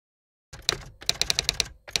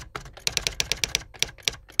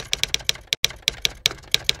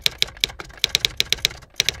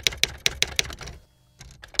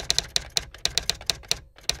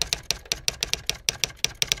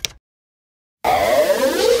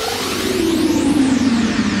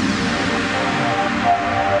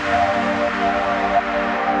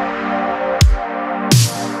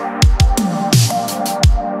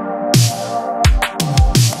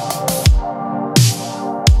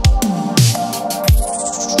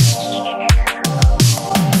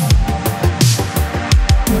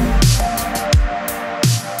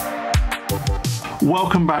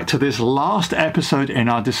welcome back to this last episode in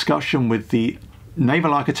our discussion with the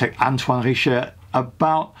naval architect Antoine Richet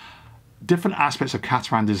about different aspects of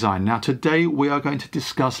catamaran design. Now today we are going to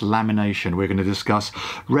discuss lamination. We're going to discuss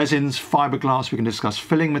resins, fiberglass, we're going to discuss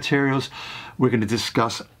filling materials, we're going to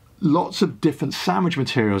discuss lots of different sandwich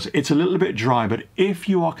materials. It's a little bit dry, but if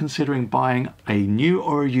you are considering buying a new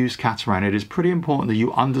or a used catamaran, it is pretty important that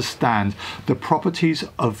you understand the properties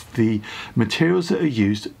of the materials that are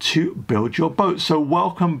used to build your boat. So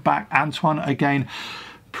welcome back, Antoine, again.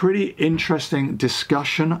 Pretty interesting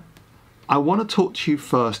discussion. I want to talk to you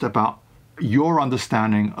first about your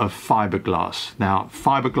understanding of fiberglass. Now,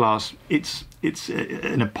 fiberglass, it's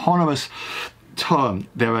an eponymous term.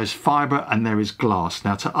 There is fiber and there is glass.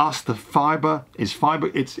 Now to us, the fiber is fiber,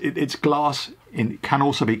 it's glass, it can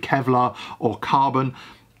also be Kevlar or carbon,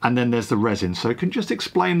 and then there's the resin. So can you just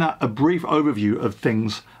explain that, a brief overview of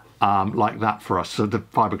things like that for us, so the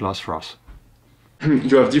fiberglass for us?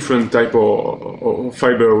 You have different type of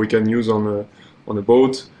fiber we can use on a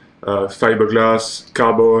boat, fiberglass,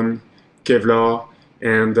 carbon, Kevlar,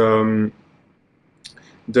 and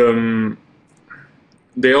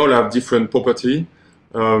they all have different property,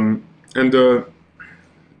 and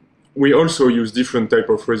we also use different type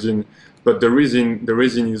of resin, but the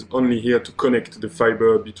resin is only here to connect the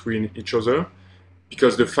fiber between each other,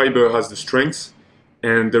 because the fiber has the strength,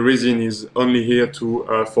 and the resin is only here to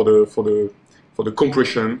for the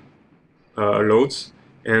compression loads,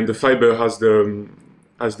 and the fiber has the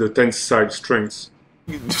tensile strength.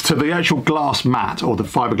 So the actual glass mat or the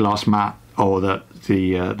fiberglass mat or the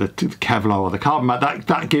Kevlar or the carbon mat,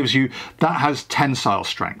 that gives you, that has tensile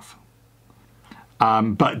strength,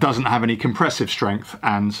 but doesn't have any compressive strength,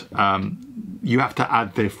 and you have to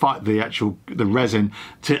add the resin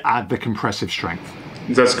to add the compressive strength.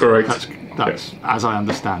 That's correct. That's as I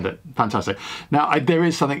understand it. Fantastic. Now there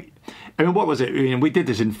is something. I mean, what was it? I mean, we did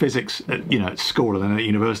this in physics, at school and then at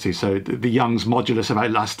university. So the Young's modulus of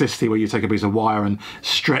elasticity, where you take a piece of wire and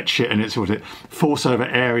stretch it, and it's sort of force over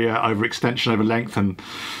area, over extension, over length, and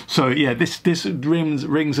so yeah, this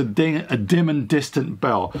rings a dim and distant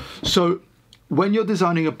bell. So when you're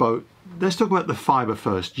designing a boat, let's talk about the fiber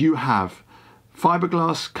first. You have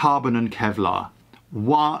fiberglass, carbon, and Kevlar.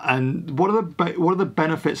 What are the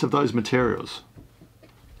benefits of those materials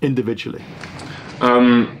individually?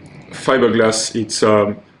 Fiberglass,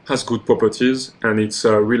 has good properties, and it's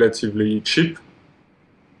relatively cheap.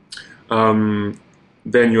 Then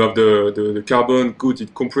you have the carbon, good in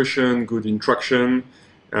compression, good in traction,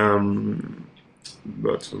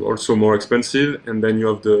 but also more expensive. And then you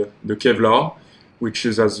have the Kevlar, which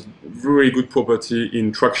has very good property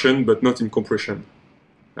in traction, but not in compression.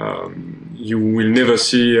 You will never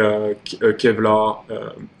see a Kevlar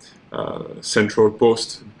central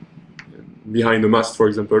post behind the mast, for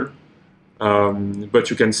example. But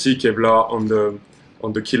you can see Kevlar on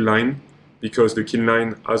the keel line, because the keel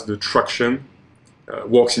line has the traction,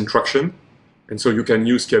 works in traction, and so you can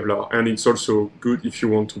use Kevlar. And it's also good if you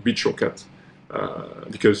want to beach your cat,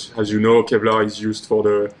 because as you know, Kevlar is used for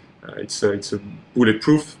the it's a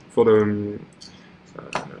bulletproof for the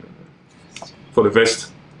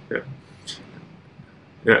vest.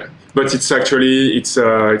 Yeah, but it's actually it's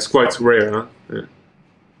quite rare. Huh? Yeah.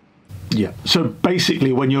 Yeah. So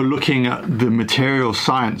basically, when you're looking at the material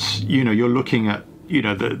science, you're looking at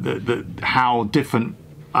the how different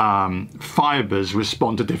fibers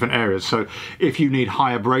respond to different areas. So if you need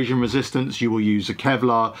high abrasion resistance, you will use a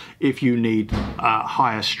Kevlar. If you need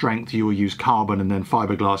higher strength, you will use carbon, and then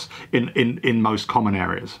fiberglass in most common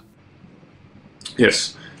areas.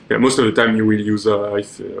 Yes. Yeah. Most of the time, you will use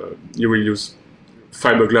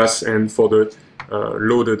fiberglass, and for the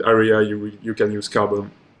loaded area, you can use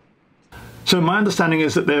carbon. So my understanding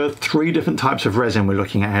is that there are three different types of resin we're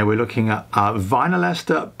looking at here. We're looking at vinyl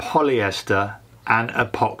ester, polyester, and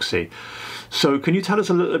epoxy. So can you tell us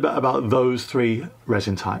a little bit about those three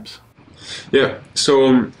resin types? Yeah.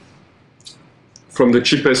 So from the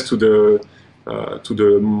cheapest to the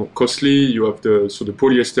more costly, you have the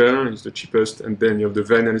polyester is the cheapest, and then you have the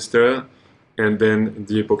vinyl ester, and then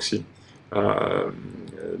the epoxy.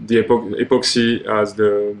 The epoxy has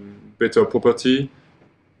the better property.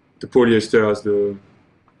 The polyester has the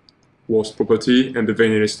worst property, and the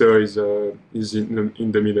vinyl ester is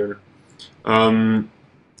in the middle.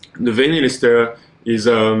 The vinyl ester is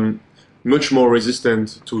much more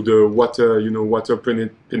resistant to the water, water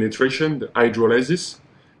penetration, the hydrolysis,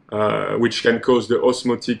 which can cause the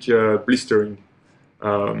osmotic blistering.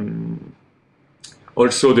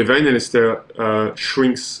 Also, the vinyl ester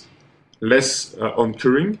shrinks less on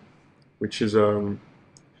curing, which is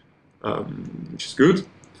good.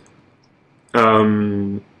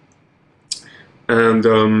 And and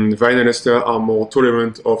vinyl ester are more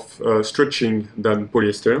tolerant of stretching than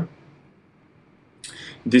polyester.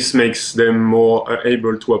 This makes them more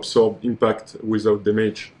able to absorb impact without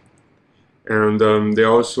damage, and they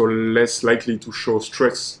are also less likely to show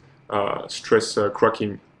stress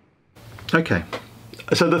cracking. Okay.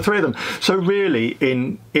 So the three of them. So really,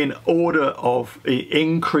 in order of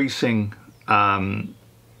increasing,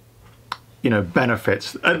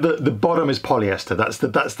 benefits, the bottom is polyester.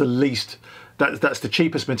 That's the least. That's the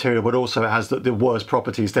cheapest material, but also it has the worst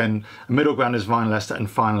properties. Then middle ground is vinyl ester, and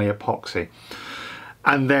finally epoxy.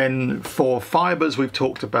 And then for fibers, we've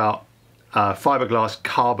talked about fiberglass,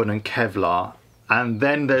 carbon, and Kevlar. And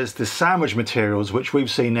then there's the sandwich materials, which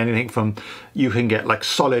we've seen anything from, you can get like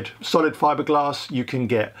solid fiberglass, you can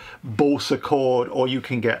get balsa cord, or you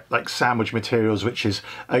can get like sandwich materials, which is,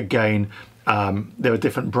 again, there are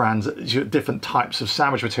different brands, different types of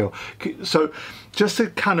sandwich material. So just to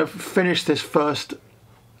kind of finish this first,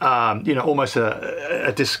 almost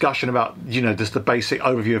a discussion about, just the basic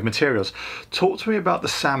overview of materials. Talk to me about the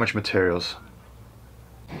sandwich materials.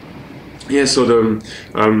 Yeah, so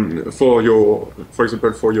for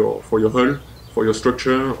example, for your hull, for your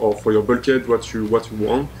structure, or for your bulkhead, what you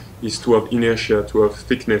want is to have inertia, to have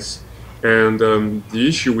thickness. And the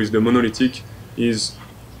issue with the monolithic is,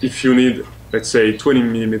 if you need, let's say, 20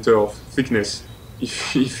 millimeter of thickness,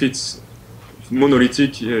 if it's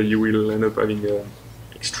monolithic, you will end up having a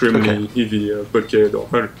extremely heavy bulkhead or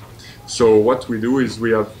hull. So what we do is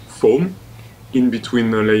we have foam in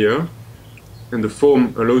between a layer, and the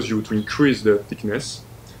foam allows you to increase the thickness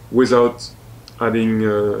without adding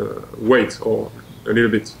weight, or a little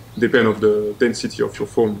bit, depend of the density of your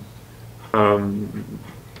foam.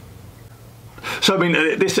 So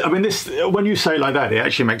this, when you say it like that, it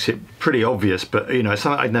actually makes it pretty obvious, but it's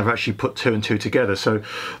something I'd never actually put two and two together. So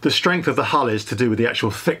the strength of the hull is to do with the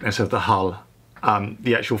actual thickness of the hull,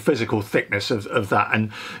 the actual physical thickness of that,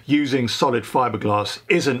 and using solid fiberglass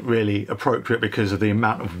isn't really appropriate because of the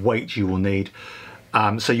amount of weight you will need.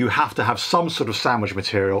 So you have to have some sort of sandwich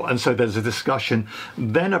material, and so there's a discussion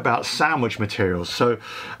then about sandwich materials. So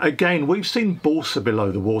again, we've seen balsa below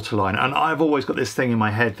the waterline, and I've always got this thing in my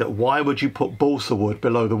head that why would you put balsa wood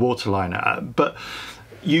below the waterline? But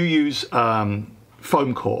you use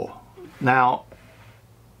foam core. Now,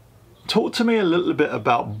 talk to me a little bit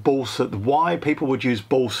about balsa, why people would use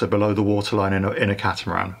balsa below the waterline in a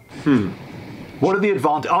catamaran. What are the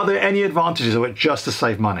advantages? Are there any advantages, or just to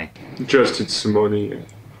save money? It's money,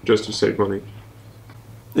 just to save money.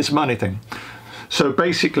 It's money thing. So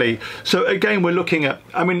basically, so again, we're looking at,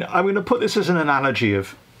 I'm going to put this as an analogy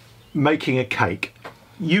of making a cake.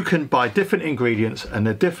 You can buy different ingredients, and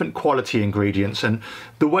they're different quality ingredients, and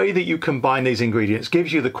the way that you combine these ingredients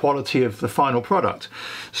gives you the quality of the final product.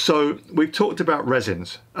 So we've talked about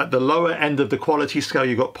resins. At the lower end of the quality scale,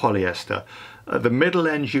 you've got polyester. At the middle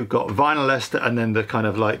end, you've got vinyl ester, and then the kind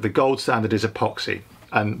of like the gold standard is epoxy.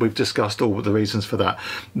 And we've discussed all the reasons for that.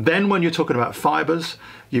 Then when you're talking about fibers,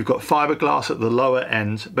 you've got fiberglass at the lower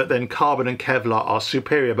end, but then carbon and Kevlar are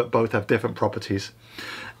superior, but both have different properties.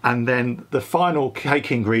 And then the final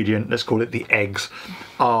cake ingredient, let's call it the eggs,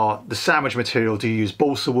 are the sandwich material. Do you use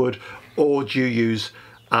balsa wood, or do you use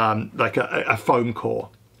like a foam core?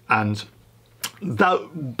 And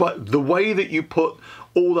but the way that you put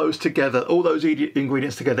all those together, all those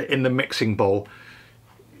ingredients together in the mixing bowl,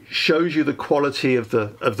 shows you the quality of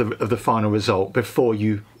the final result before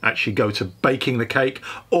you actually go to baking the cake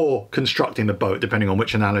or constructing the boat, depending on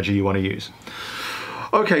which analogy you want to use.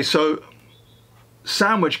 Okay, so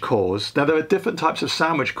sandwich cores. Now there are different types of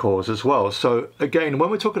sandwich cores as well. So again, when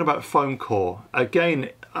we're talking about foam core, again,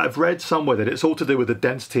 I've read somewhere that it's all to do with the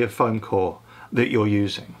density of foam core that you're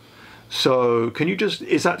using. So can you just,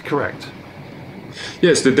 is that correct?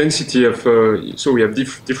 Yes, the density of, so we have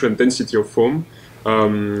different density of foam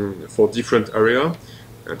for different area.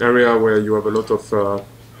 An area where you have a lot of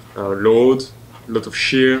load, a lot of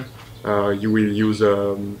shear, you will use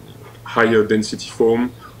higher density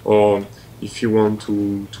foam, or if you want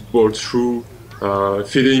to bolt through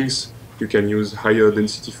fittings, you can use higher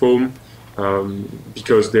density foam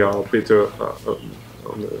because they are better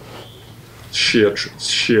on the shear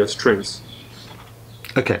strength.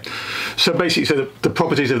 Okay, so basically, so the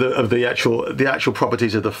properties of the actual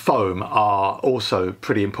properties of the foam are also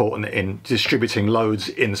pretty important in distributing loads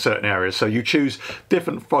in certain areas. So you choose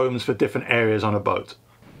different foams for different areas on a boat.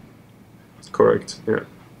 Correct. Yeah.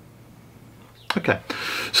 Okay,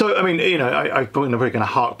 so I mean, I'm probably going to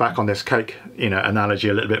hark back on this cake, analogy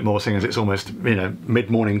a little bit more, seeing as it's almost,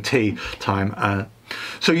 mid-morning tea time.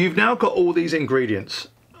 So you've now got all these ingredients,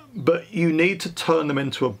 but you need to turn them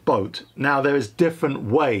into a boat. Now there is different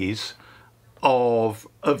ways of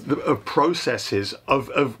processes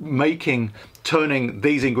of turning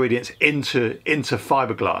these ingredients into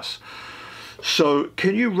fiberglass. So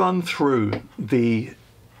can you run through the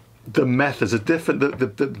methods,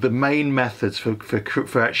 the main methods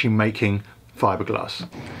for actually making fiberglass?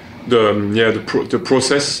 The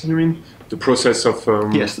process, you mean? The process of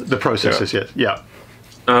yes, the processes. Yes, yeah.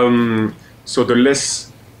 So the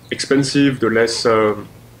less expensive, the less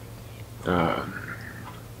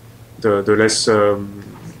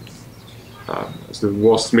the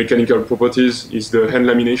worst mechanical properties is the hand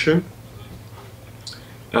lamination.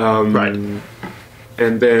 Right.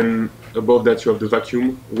 And then above that you have the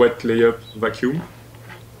vacuum, wet layup vacuum.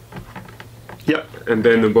 Yep. And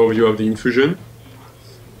then above you have the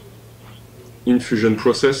infusion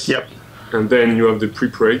process. Yep. And then you have the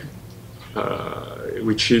pre-preg,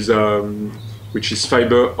 which is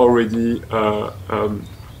fiber already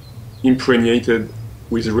impregnated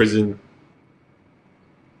with resin.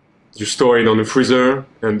 You store it on the freezer,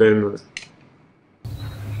 and then.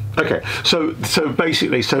 Okay, so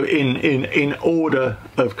basically, in order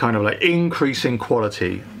of kind of like increasing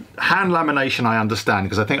quality, hand lamination I understand,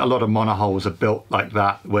 because I think a lot of monohulls are built like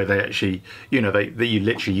that, where they actually,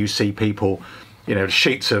 you see people,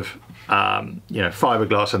 sheets of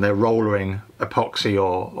fiberglass, and they're rollering epoxy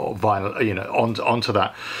or vinyl, onto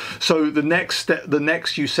that. So the next step,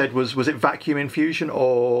 you said was it vacuum infusion,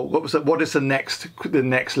 or what was it? What is the next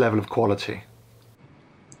level of quality?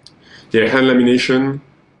 Yeah, hand lamination,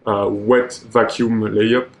 wet vacuum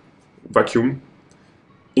layup, vacuum,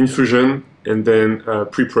 infusion, and then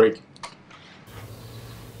pre-preg.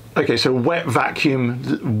 Okay, so wet vacuum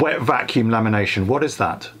lamination. What is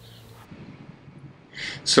that?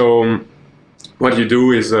 So what you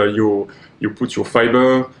do is you put your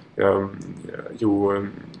fiber,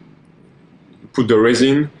 you put the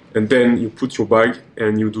resin, and then you put your bag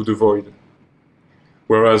and you do the void.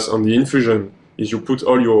 Whereas on the infusion is you put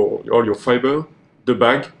all your fiber, the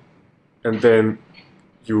bag, and then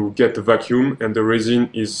you get the vacuum, and the resin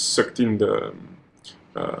is sucked in the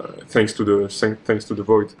thanks to the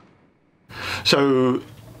void. So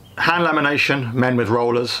hand lamination, men with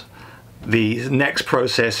rollers. The next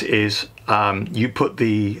process is you put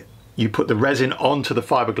the resin onto the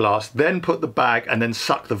fiberglass, then put the bag, and then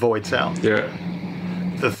suck the voids out. Yeah.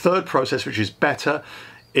 The third process, which is better,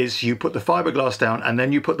 is you put the fiberglass down, and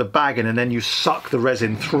then you put the bag in, and then you suck the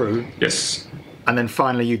resin through. Yes. And then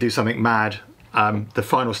finally you do something mad. The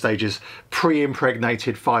final stage is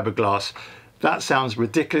pre-impregnated fiberglass. That sounds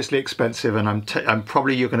ridiculously expensive, and I'm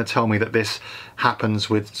probably you're going to tell me that this happens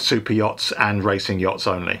with super yachts and racing yachts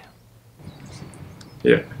only.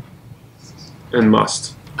 Yeah. And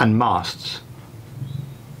mast. And masts.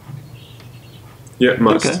 Yeah,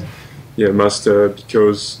 mast. Okay. Yeah, mast,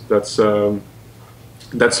 because that's a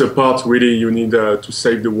part really you need to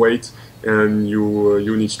save the weight, and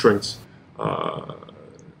you need strength.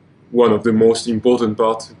 One of the most important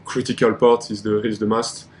part, critical part, is the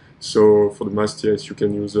mast. So for the mast, yes, you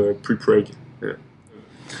can use a pre-preg. Yeah.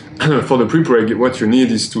 For the pre-preg, what you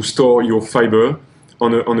need is to store your fiber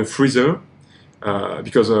on a freezer.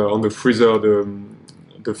 Because on the freezer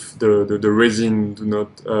the resin do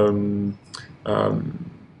not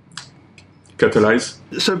catalyze.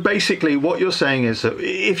 So basically what you're saying is that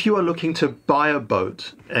if you are looking to buy a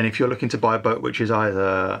boat, and if you're looking to buy a boat which is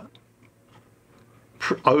either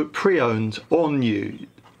pre-owned or new,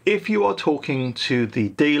 if you are talking to the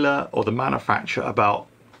dealer or the manufacturer about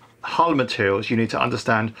hull materials, you need to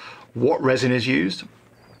understand what resin is used,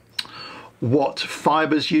 what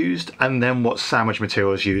fibers used, and then what sandwich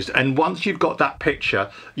material is used. And once you've got that picture,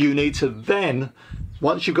 you need to then,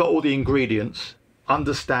 once you've got all the ingredients,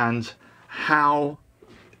 understand how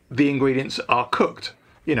the ingredients are cooked.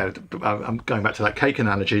 I'm going back to that cake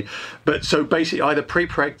analogy, but so basically either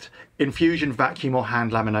pre-pregged, infusion, vacuum, or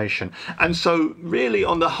hand lamination. And so really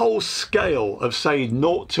on the whole scale of say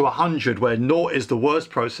 0 to 100, where 0 is the worst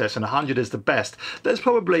process and 100 is the best, there's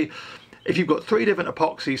probably, if you've got 3 different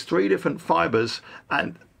epoxies, 3 different fibers,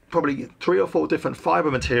 and probably 3 or 4 different fiber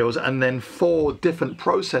materials, and then 4 different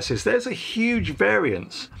processes, there's a huge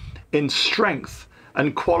variance in strength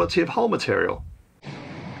and quality of hull material.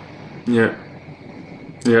 Yeah.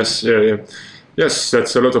 Yes. Yeah. Yes,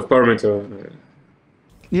 that's a lot of parameter.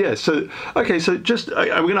 Yeah. So okay. So just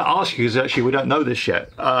I'm going to ask you, because actually we don't know this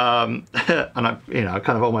yet, and I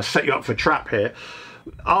kind of almost set you up for a trap here.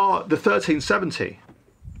 The 1370.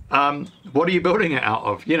 What are you building it out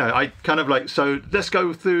of? I kind of like, so let's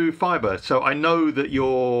go through fiber. So I know that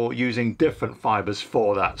you're using different fibers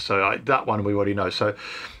for that. So that one we already know. So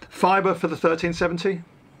fiber for the 1370?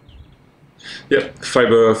 Yeah,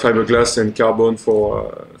 fiberglass and carbon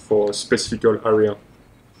for specific area.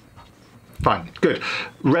 Fine, good.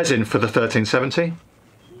 Resin for the 1370?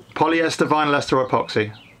 Polyester, vinyl ester, or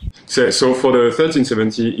epoxy? So for the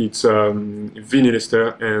 1370, it's vinyl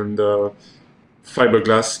ester and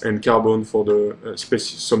fiberglass and carbon for the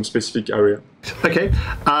some specific area. Okay,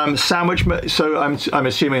 sandwich. So I'm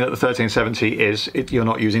assuming that the 1370 you're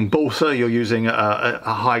not using balsa, you're using a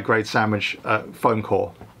high grade sandwich foam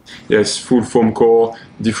core. Yes, full foam core,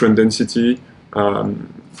 different density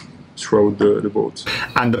throughout the boat.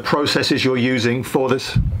 And the processes you're using for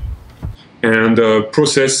this? And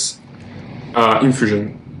process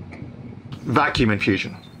infusion. Vacuum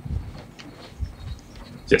infusion.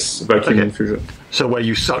 Yes, vacuum infusion. So where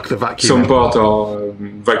you suck the vacuum. Some part are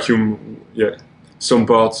vacuum. Yeah, some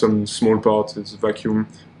small part is vacuum,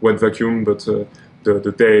 wet vacuum, but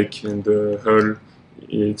the deck and the hull,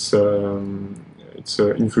 it's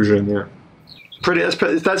infusion. Yeah.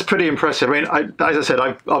 That's pretty impressive. I mean, as I said,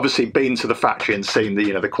 I've obviously been to the factory and seen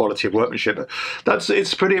the quality of workmanship.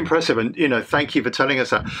 It's pretty impressive, and thank you for telling us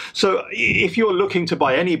that. So, if you're looking to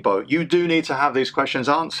buy any boat, you do need to have these questions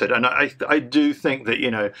answered, and I do think that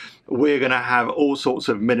we're going to have all sorts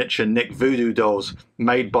of miniature Nick Voodoo dolls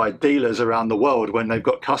made by dealers around the world when they've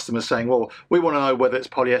got customers saying, "Well, we want to know whether it's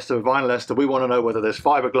polyester or vinyl ester. We want to know whether there's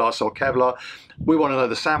fiberglass or Kevlar. We want to know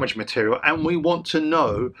the sandwich material, and we want to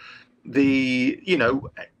know."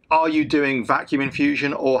 Are you doing vacuum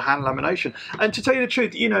infusion or hand lamination? And to tell you the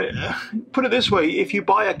truth, put it this way, if you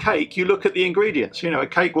buy a cake, you look at the ingredients. A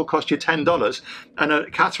cake will cost you $10 and a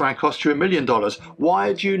Catamaran costs you $1 million. Why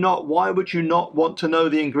would you not want to know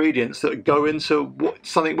the ingredients that go into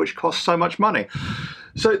something which costs so much money?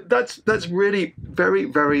 So that's really very,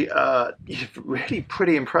 very, really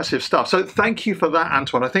pretty impressive stuff. So thank you for that,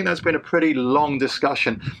 Antoine. I think that's been a pretty long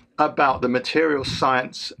discussion about the material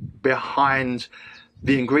science behind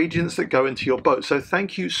the ingredients that go into your boat. So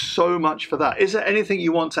thank you so much for that. Is there anything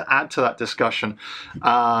you want to add to that discussion?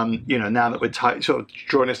 Now that we're sort of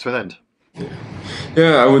drawing this to an end.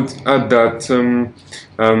 Yeah, I would add that.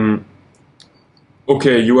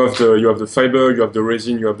 Okay, you have the fiber, you have the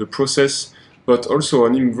resin, you have the process. But also, a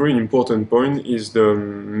very important point is the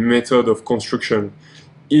method of construction.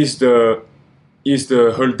 Is the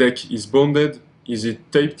hull deck is bonded? Is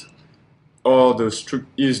it taped? Or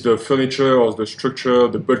is the furniture or the structure,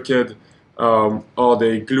 the bulkhead, are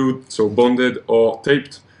they glued, so bonded or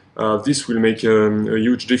taped? This will make a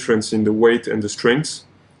huge difference in the weight and the strength.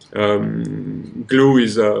 Glue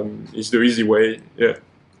is the easy way, yeah,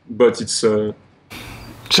 but it's.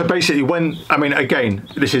 So basically, again,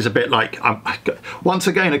 this is a bit like, once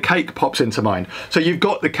again, a cake pops into mind. So you've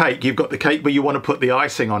got the cake, but you want to put the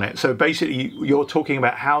icing on it. So basically, you're talking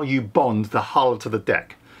about how you bond the hull to the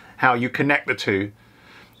deck, how you connect the two,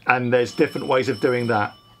 and there's different ways of doing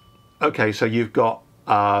that. Okay, so you've got,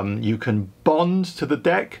 you can bond to the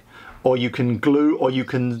deck, or you can glue, or you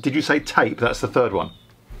can, did you say tape? That's the third one.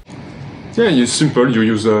 Yeah, it's simple. You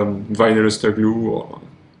use vinyl ester glue or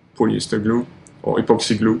polyester glue. Or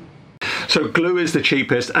epoxy glue. So glue is the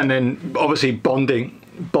cheapest, and then obviously bonding.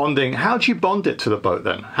 How do you bond it to the boat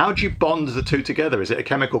then? How do you bond the two together? Is it a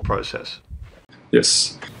chemical process?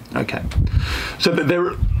 Yes. Okay. So there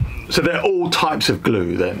are all types of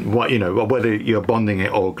glue then. Whether you're bonding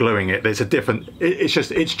it or gluing it, there's a different. It's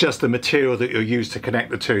just the material that you use to connect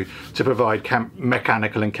the two to provide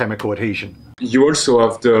mechanical and chemical adhesion. You also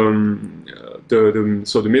have the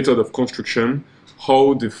method of construction.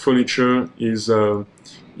 How the furniture is built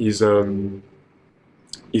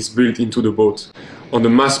into the boat. On the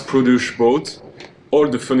mass-produced boat, all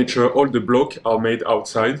the furniture, all the blocks are made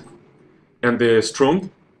outside, and they're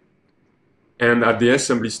strong. And at the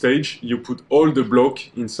assembly stage, you put all the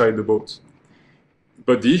block inside the boat.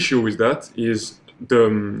 But the issue with that is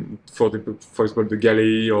for example, the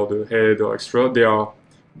galley or the head or extra, they are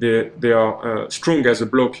strong as a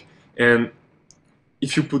block, and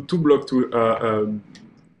if you put two blocks to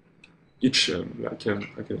each, how can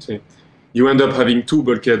I say, you end up having two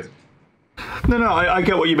bulkheads. No, I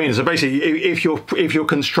get what you mean. So basically, if you're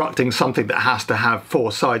constructing something that has to have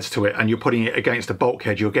four sides to it, and you're putting it against a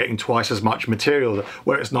bulkhead, you're getting twice as much material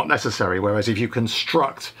where it's not necessary. Whereas if you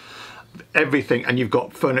construct everything and you've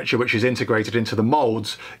got furniture which is integrated into the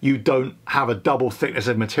molds, you don't have a double thickness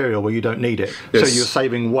of material where you don't need it. Yes. So you're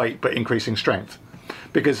saving weight but increasing strength.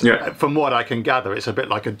 Because from what I can gather, it's a bit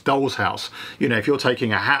like a doll's house. If you're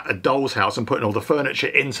taking a doll's house and putting all the furniture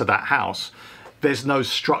into that house, there's no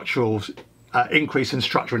structural increase in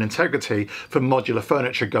structure and integrity for modular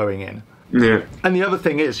furniture going in. Yeah. And the other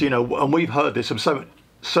thing is, and we've heard this from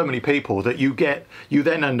so many people that you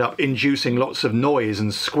then end up inducing lots of noise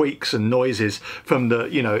and squeaks and noises from the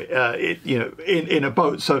in a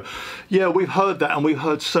boat. So yeah, we've heard that, and we've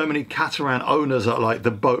heard so many Catamaran owners that like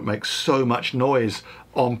the boat makes so much noise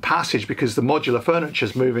on passage because the modular furniture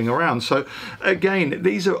is moving around. So again,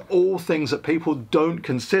 these are all things that people don't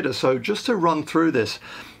consider. So just to run through this,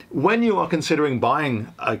 when you are considering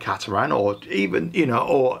buying a Catamaran, or even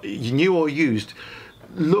or new or used,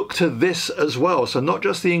 look to this as well. So not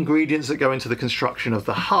just the ingredients that go into the construction of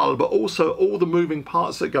the hull, but also all the moving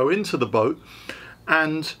parts that go into the boat.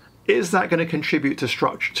 And is that going to contribute to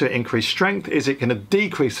structure, to increase strength? Is it going to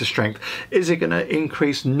decrease the strength? Is it going to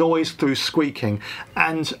increase noise through squeaking?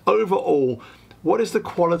 And overall, what is the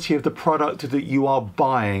quality of the product that you are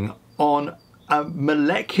buying on a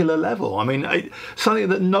molecular level? I mean, something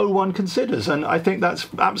that no one considers, and I think that's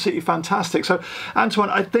absolutely fantastic. So Antoine,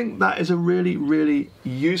 I think that is a really, really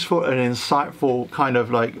useful and insightful kind of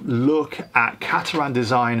like look at Catamaran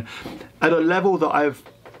design at a level that I've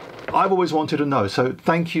always wanted to know. So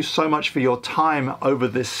thank you so much for your time over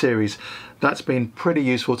this series. That's been pretty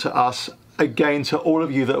useful to us. Again, to all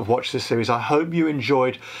of you that have watched this series, I hope you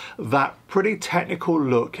enjoyed that pretty technical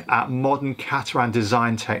look at modern Catamaran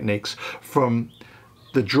design techniques, from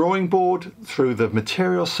the drawing board through the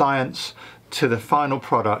material science to the final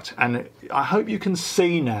product. And I hope you can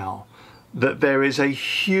see now that there is a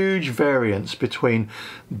huge variance between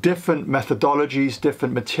different methodologies,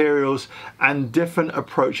 different materials, and different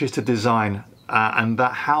approaches to design, and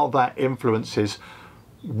how that influences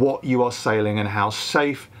what you are sailing and how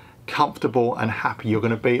safe, comfortable and happy you're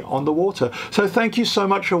going to be on the water. So thank you so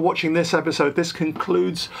much for watching this episode. This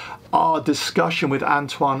concludes our discussion with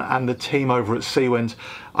Antoine and the team over at Seawind.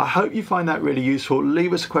 I hope you find that really useful.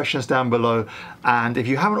 Leave us questions down below, and if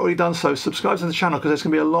you haven't already done so, subscribe to the channel, because there's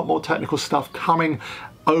going to be a lot more technical stuff coming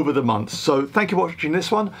over the months. So thank you for watching this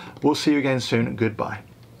one. We'll see you again soon. Goodbye.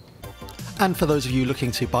 And for those of you looking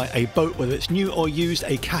to buy a boat, whether it's new or used,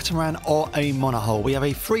 a Catamaran or a monohull, we have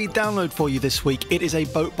a free download for you this week. It is a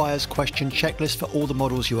boat buyer's question checklist for all the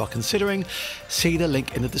models you are considering. See the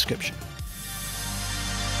link in the description.